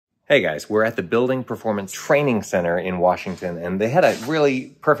Hey guys, we're at the Building Performance Training Center in Washington, and they had a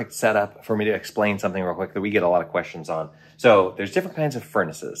really perfect setup for me to explain something real quick that we get a lot of questions on. So there's different kinds of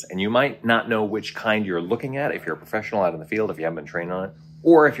furnaces, and you might not know which kind you're looking at if you're a professional out in the field, if you haven't been trained on it,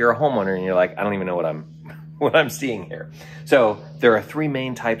 or if you're a homeowner and you're like, I don't even know what I'm seeing here. So there are three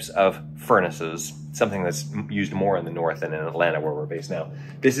main types of furnaces, something that's used more in the north than in Atlanta where we're based now.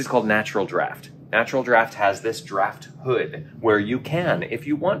 This is called natural draft. Natural draft has this draft hood where you can, if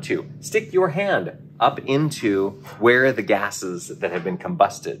you want to, stick your hand up into where the gases that have been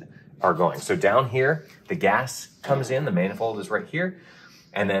combusted are going. So down here, the gas comes in, the manifold is right here,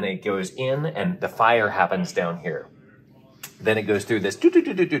 and then it goes in and the fire happens down here. Then it goes through this heat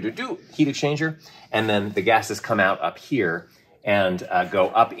exchanger, and then the gases come out up here and go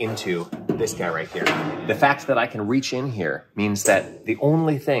up into this guy right here. The fact that I can reach in here means that the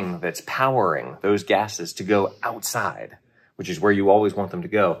only thing that's powering those gases to go outside, which is where you always want them to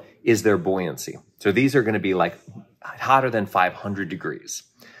go, is their buoyancy. So these are going to be like hotter than 500 degrees.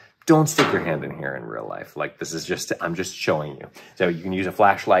 Don't stick your hand in here in real life. Like this is just, I'm just showing you. So you can use a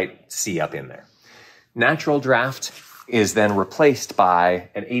flashlight, see up in there. Natural draft is then replaced by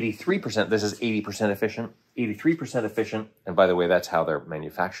an 83%, this is 80% efficient, 83% efficient, and by the way, that's how they're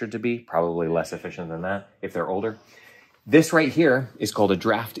manufactured to be, probably less efficient than that if they're older. This right here is called a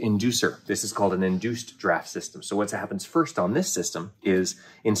draft inducer. This is called an induced draft system. So what happens first on this system is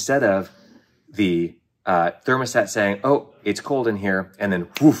instead of the thermostat saying, oh, it's cold in here, and then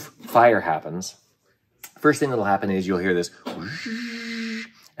woof, fire happens, first thing that'll happen is you'll hear this whoosh,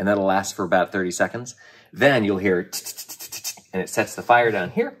 and that'll last for about 30 seconds. Then you'll hear and it sets the fire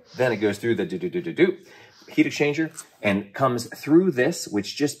down here. Then it goes through the heat exchanger and comes through this,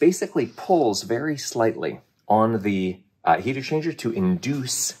 which just basically pulls very slightly on the heat exchanger to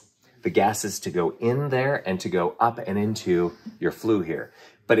induce the gases to go in there and to go up and into your flue here.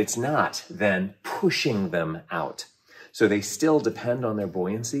 But it's not then pushing them out. So they still depend on their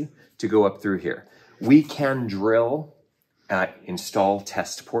buoyancy to go up through here. We can drill, install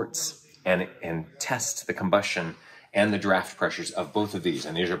test ports and test the combustion and the draft pressures of both of these.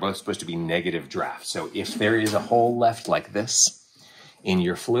 And these are both supposed to be negative draft. So if there is a hole left like this in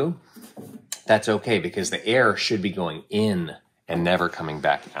your flue, that's okay because the air should be going in and never coming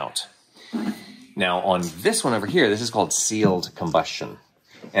back out. Now on this one over here, this is called sealed combustion.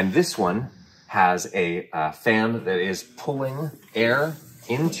 And this one has a fan that is pulling air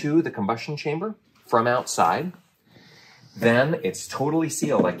into the combustion chamber from outside. Then it's totally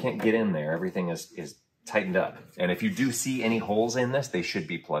sealed. I can't get in there. Everything is tightened up. And if you do see any holes in this, they should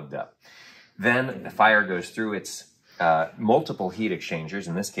be plugged up. Then the fire goes through its multiple heat exchangers.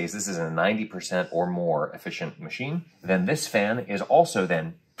 In this case, this is a 90% or more efficient machine. Then this fan is also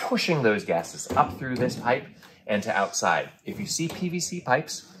then pushing those gases up through this pipe and to outside. If you see PVC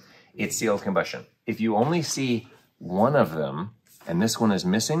pipes, it's sealed combustion. If you only see one of them and this one is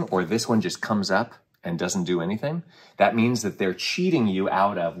missing, or this one just comes up and doesn't do anything, that means that they're cheating you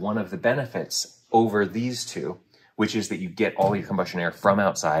out of one of the benefits over these two, which is that you get all your combustion air from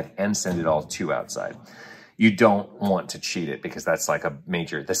outside and send it all to outside. You don't want to cheat it because that's like a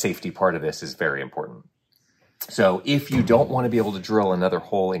major, the safety part of this is very important. So if you don't want to be able to drill another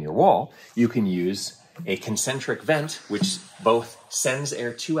hole in your wall, you can use a concentric vent, which both sends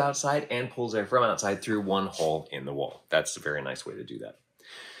air to outside and pulls air from outside through one hole in the wall. That's a very nice way to do that.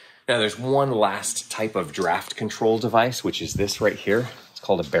 Now there's one last type of draft control device, which is this right here. It's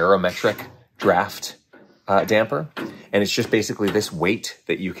called a barometric draft damper. And it's just basically this weight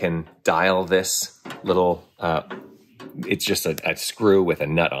that you can dial this little, it's just a screw with a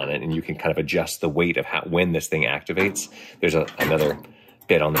nut on it, and you can kind of adjust the weight of when this thing activates. There's another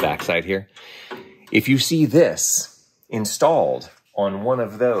bit on the backside here. If you see this installed on one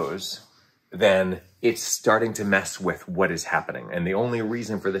of those, then it's starting to mess with what is happening. And the only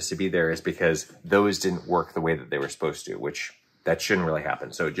reason for this to be there is because those didn't work the way that they were supposed to, which that shouldn't really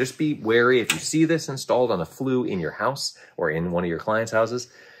happen. So just be wary if you see this installed on a flue in your house or in one of your clients' houses.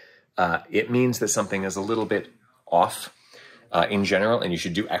 It means that something is a little bit off in general, and you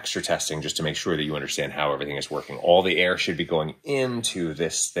should do extra testing just to make sure that you understand how everything is working. All the air should be going into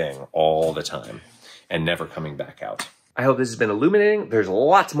this thing all the time and never coming back out. I hope this has been illuminating. There's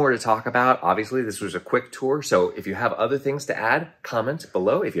lots more to talk about. Obviously, this was a quick tour, so if you have other things to add, comment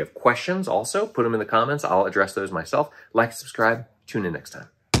below. If you have questions also, put them in the comments. I'll address those myself. Like, subscribe, tune in next time.